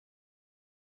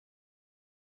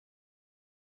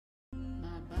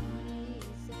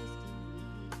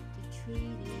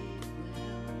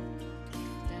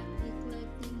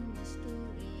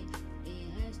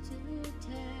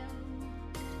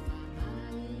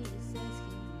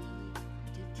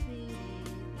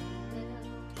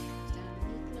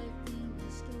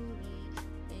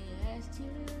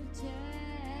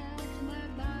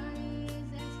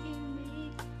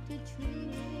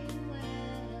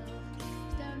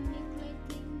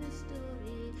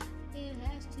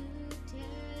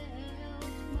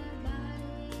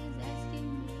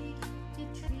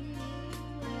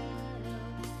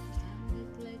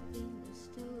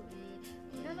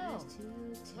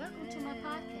Welcome to my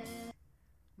podcast,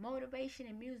 Motivation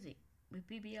and Music with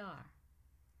BBR.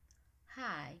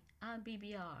 Hi, I'm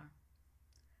BBR.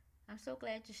 I'm so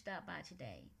glad you stopped by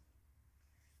today.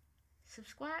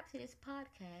 Subscribe to this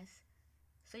podcast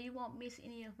so you won't miss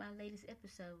any of my latest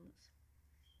episodes.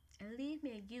 And leave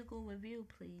me a Google review,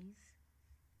 please.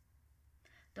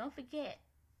 Don't forget,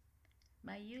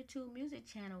 my YouTube music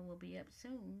channel will be up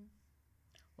soon,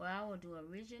 where I will do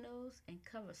originals and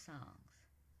cover songs.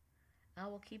 I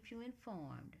will keep you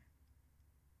informed.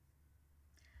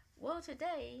 Well,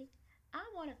 today I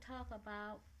want to talk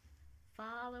about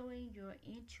following your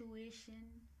intuition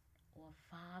or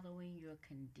following your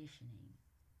conditioning.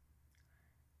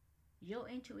 Your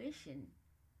intuition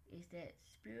is that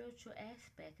spiritual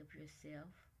aspect of yourself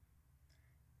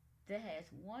that has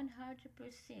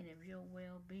 100% of your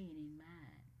well-being in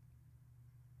mind.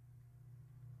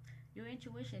 Your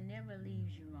intuition never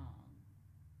leaves you wrong.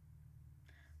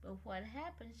 But what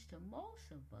happens to most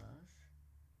of us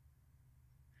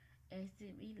is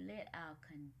that we let our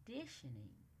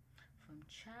conditioning from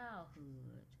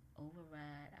childhood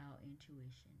override our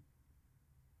intuition.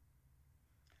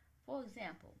 For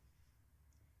example,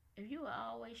 if you were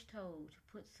always told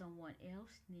to put someone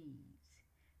else's needs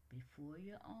before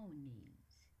your own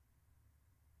needs,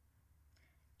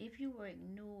 if you were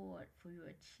ignored for your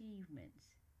achievements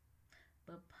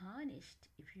but punished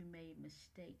if you made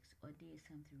mistakes or did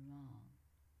something wrong,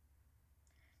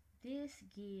 this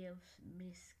gives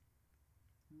mixed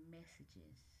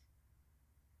messages.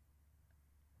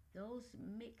 Those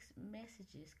mixed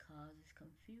messages causes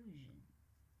confusion.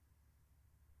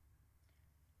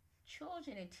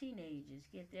 Children and teenagers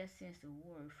get their sense of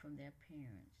worth from their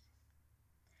parents.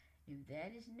 If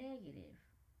that is negative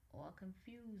or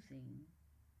confusing,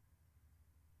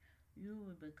 you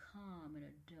will become an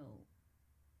adult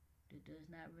that does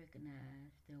not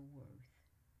recognize their worth.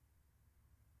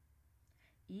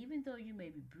 Even though you may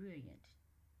be brilliant,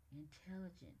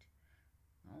 intelligent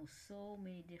on so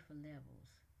many different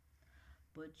levels,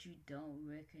 but you don't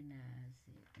recognize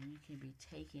it and you can be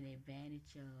taken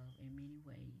advantage of in many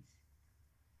ways.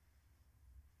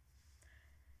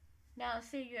 Now,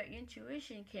 see, your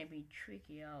intuition can be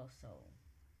tricky also.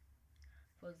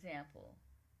 For example,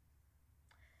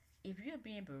 if you're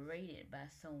being berated by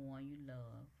someone you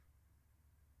love,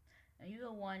 and you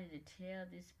are wanting to tell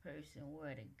this person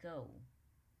where to go,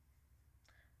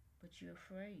 but you're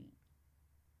afraid.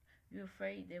 You're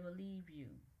afraid they will leave you,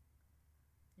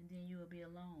 and then you will be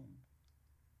alone.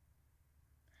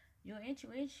 Your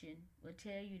intuition will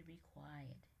tell you to be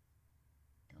quiet.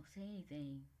 Don't say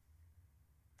anything,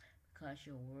 because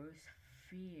your worst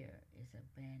fear is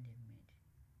abandonment.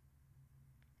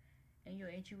 And your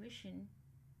intuition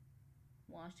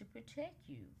wants to protect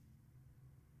you,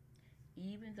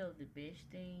 even though the best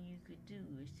thing you could do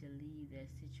is to leave that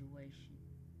situation.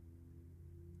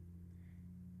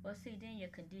 Well, see, then your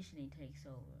conditioning takes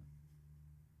over.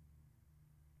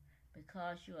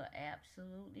 Because you are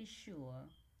absolutely sure,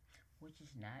 which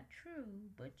is not true,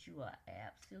 but you are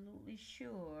absolutely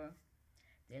sure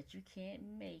that you can't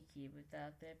make it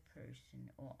without that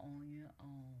person or on your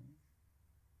own.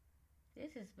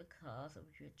 This is because of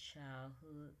your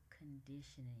childhood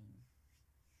conditioning.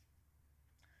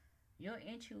 Your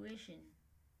intuition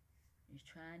is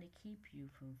trying to keep you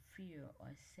from fear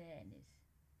or sadness.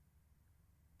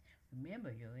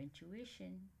 Remember, your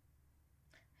intuition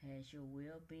has your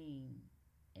well-being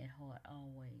at heart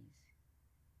always.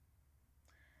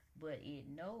 But it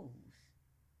knows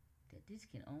that this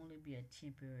can only be a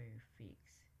temporary fix.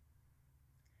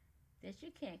 That you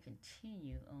can't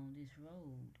continue on this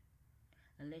road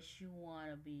unless you want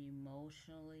to be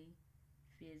emotionally,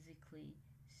 physically,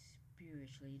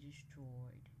 spiritually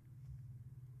destroyed.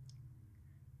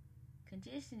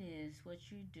 Conditioning is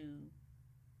what you do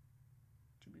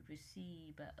to be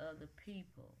perceived by other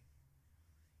people.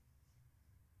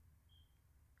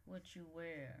 What you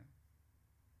wear,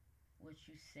 what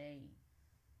you say,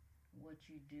 what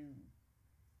you do.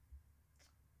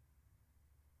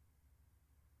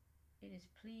 It is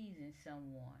pleasing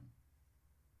someone.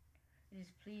 It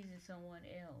is pleasing someone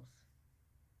else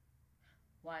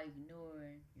while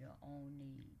ignoring your own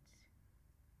needs.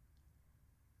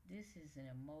 This is an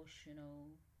emotional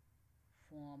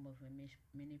form of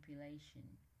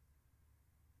manipulation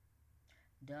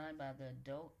done by the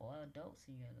adult or adults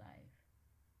in your life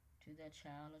to their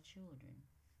child or children.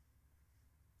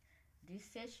 This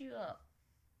sets you up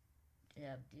to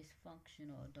have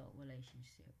dysfunctional adult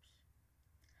relationships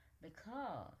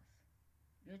because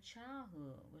your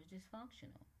childhood was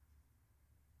dysfunctional.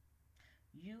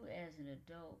 You as an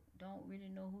adult don't really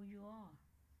know who you are.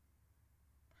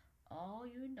 All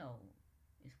you know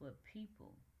is what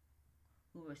people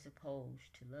who are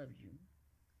supposed to love you,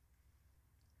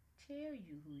 tell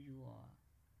you who you are.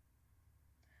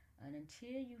 And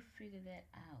until you figure that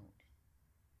out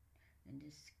and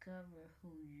discover who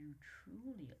you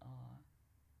truly are,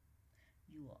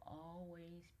 you will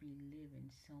always be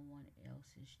living someone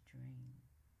else's dream.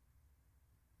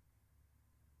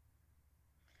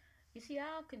 You see,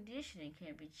 our conditioning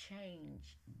can be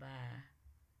changed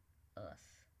by us.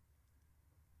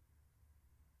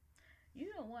 You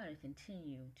don't want to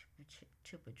continue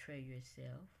to portray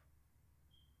yourself.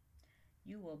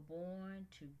 You were born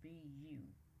to be you,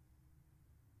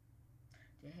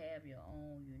 to have your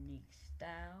own unique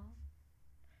style,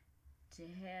 to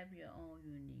have your own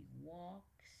unique walk,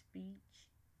 speech,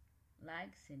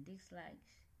 likes and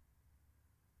dislikes.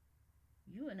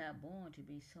 You are not born to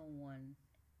be someone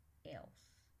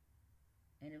else.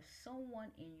 And if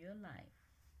someone in your life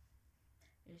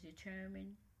is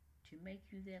determined to make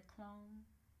you their clone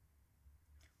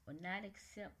or not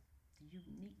accept the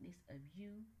uniqueness of you,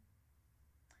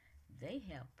 they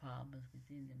have problems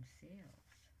within themselves.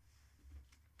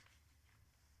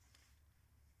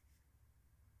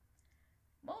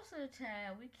 Most of the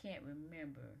time, we can't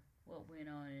remember what went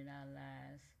on in our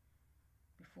lives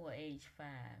before age 5.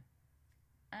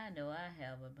 I know I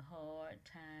have a hard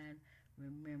time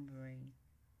remembering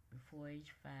before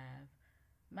age 5.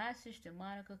 My sister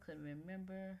Monica could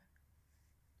remember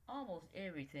almost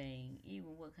everything,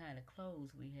 even what kind of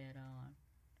clothes we had on.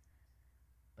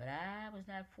 But I was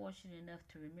not fortunate enough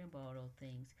to remember all those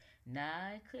things.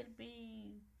 Now, it could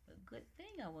be a good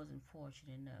thing I wasn't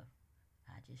fortunate enough.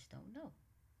 I just don't know.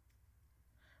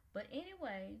 But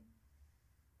anyway,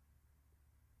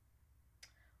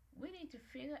 we need to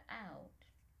figure out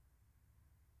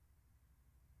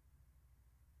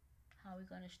how we're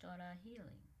going to start our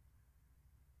healing.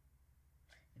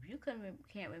 If you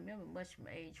can't remember much from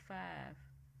age 5,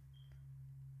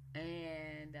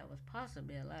 and that was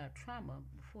possibly a lot of trauma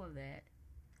before that,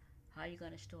 how are you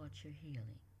going to start your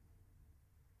healing?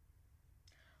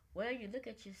 Well, you look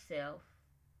at yourself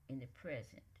in the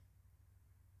present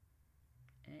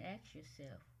and ask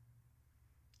yourself,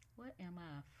 what am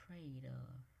I afraid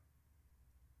of?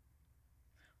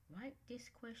 Write this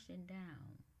question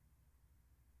down.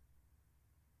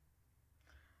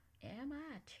 Am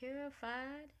I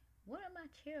terrified? What am I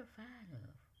terrified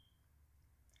of?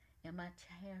 Am I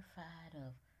terrified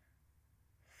of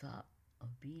thought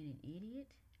of being an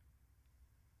idiot?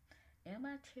 Am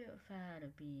I terrified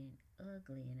of being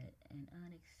ugly and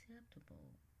unacceptable?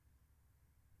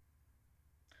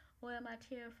 Or am I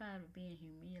terrified of being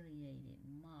humiliated,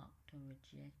 mocked, or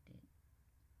rejected?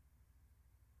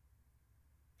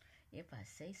 If I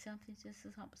say something to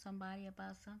somebody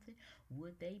about something,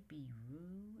 would they be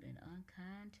rude and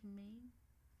unkind to me?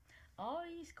 All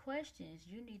these questions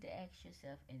you need to ask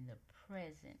yourself in the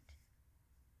present.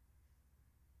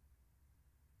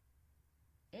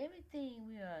 Everything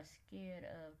we are scared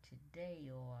of today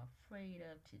or afraid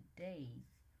of today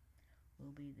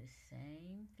will be the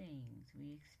same things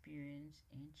we experienced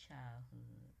in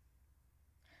childhood.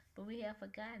 But we have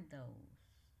forgotten those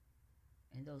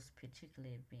and those particular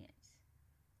events.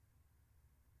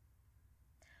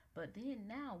 But then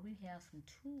now we have some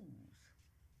tools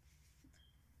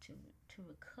to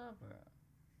recover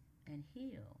and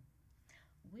heal.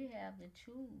 We have the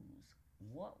tools.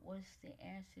 What was the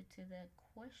answer to that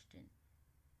question?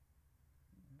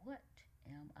 What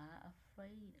am I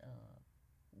afraid of?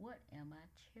 What am I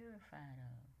terrified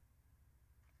of?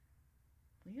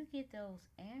 When you get those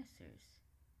answers,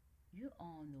 you're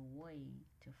on the way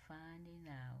to finding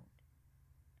out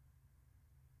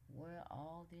where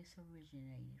all this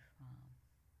originated from.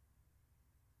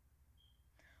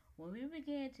 When we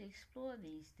begin to explore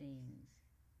these things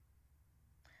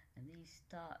and these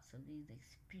thoughts of these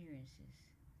experiences,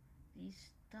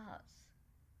 these thoughts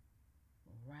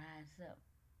will rise up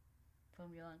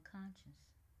from your unconscious.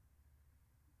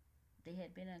 They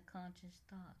had been unconscious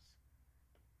thoughts.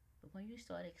 But when you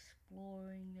start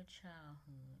exploring your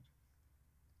childhood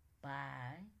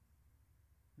by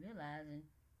realizing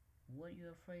what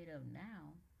you're afraid of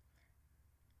now,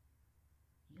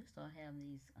 you'll start having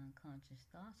these unconscious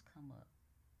thoughts come up.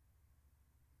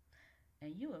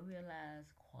 And you will realize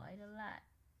quite a lot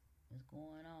was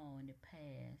going on in the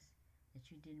past that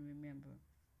you didn't remember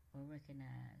or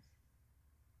recognize.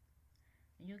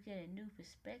 And you'll get a new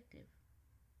perspective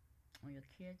on your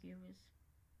caregivers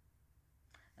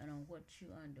and on what you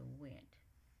underwent.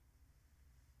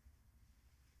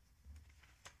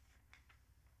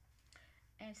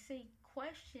 And see,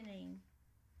 questioning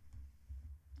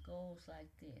goes like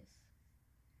this.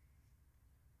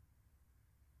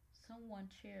 Someone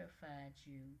terrified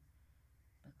you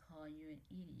by calling you an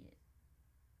idiot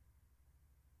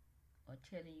or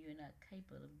telling you you're not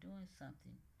capable of doing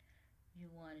something you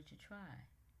wanted to try.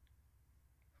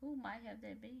 Who might have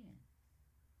that been?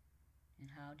 And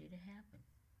how did it happen?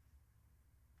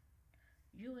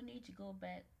 You will need to go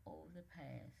back over the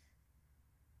past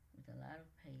with a lot of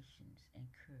patience and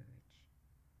courage.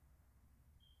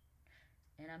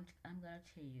 And I'm going to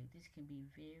tell you, this can be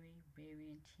very, very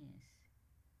intense.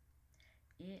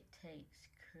 It takes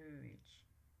courage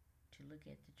to look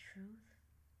at the truth.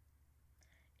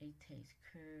 It takes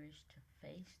courage to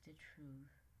face the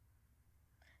truth.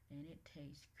 And it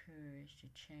takes courage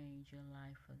to change your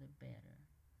life for the better.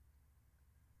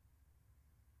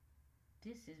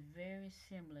 This is very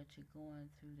similar to going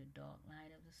through the dark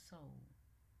night of the soul.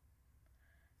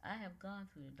 I have gone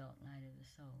through the dark night of the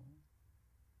soul,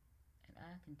 and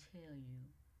I can tell you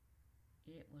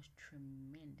it was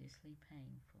tremendously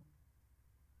painful,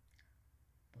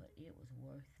 but it was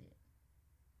worth it.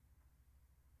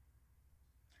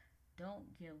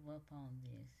 Don't give up on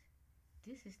this.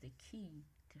 This is the key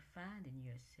to finding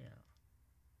yourself.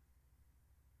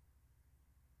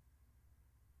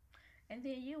 And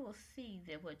then you will see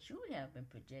that what you have been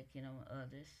projecting on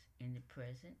others in the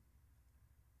present,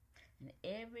 and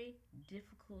every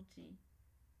difficulty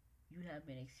you have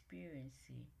been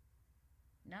experiencing,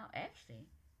 now actually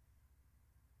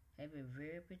have a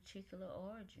very particular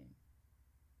origin.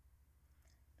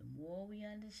 The more we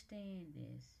understand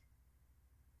this,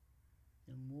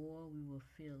 the more we will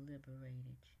feel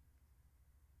liberated.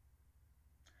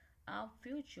 Our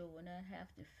future will not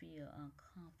have to feel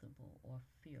uncomfortable or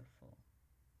fearful.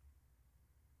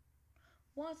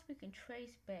 Once we can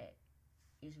trace back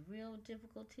its real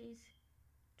difficulties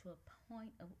to a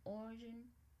point of origin,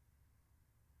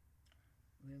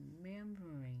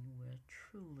 remembering will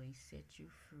truly set you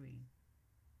free.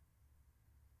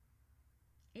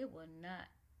 It will not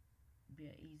be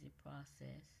an easy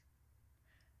process.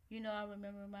 You know, I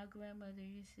remember my grandmother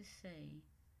used to say,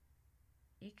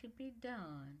 it could be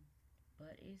done,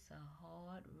 but it's a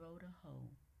hard row to hoe.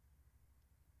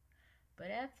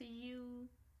 But after you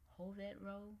hoe that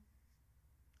row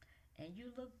and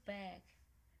you look back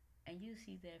and you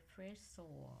see that fresh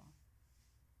soil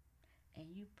and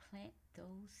you plant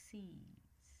those seeds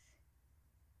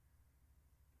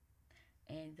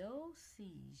and those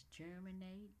seeds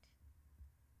germinate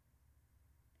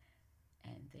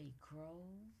and they grow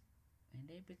and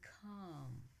they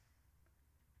become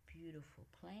beautiful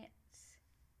plants,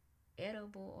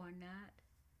 edible or not,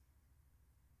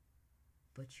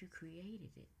 but you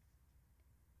created it.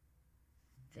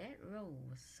 That row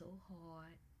was so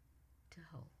hard to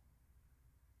hoe,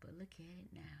 but look at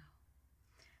it now.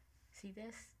 See,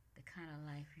 that's the kind of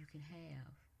life you can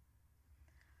have.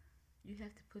 You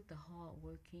have to put the hard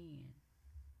work in,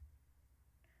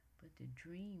 but the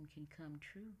dream can come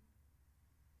true.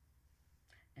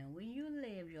 And when you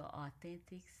live your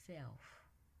authentic self,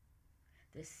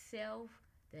 the self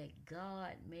that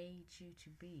God made you to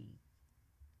be,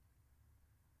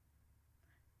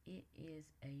 it is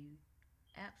a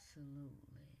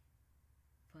absolutely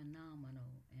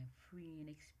phenomenal and freeing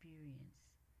experience.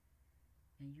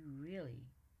 And you really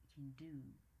can do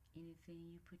anything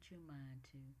you put your mind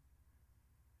to.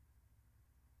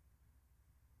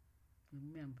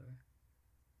 Remember,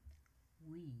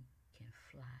 we can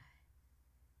fly.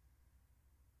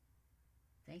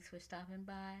 Thanks for stopping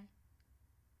by.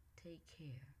 Take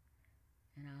care,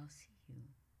 and I'll see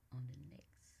you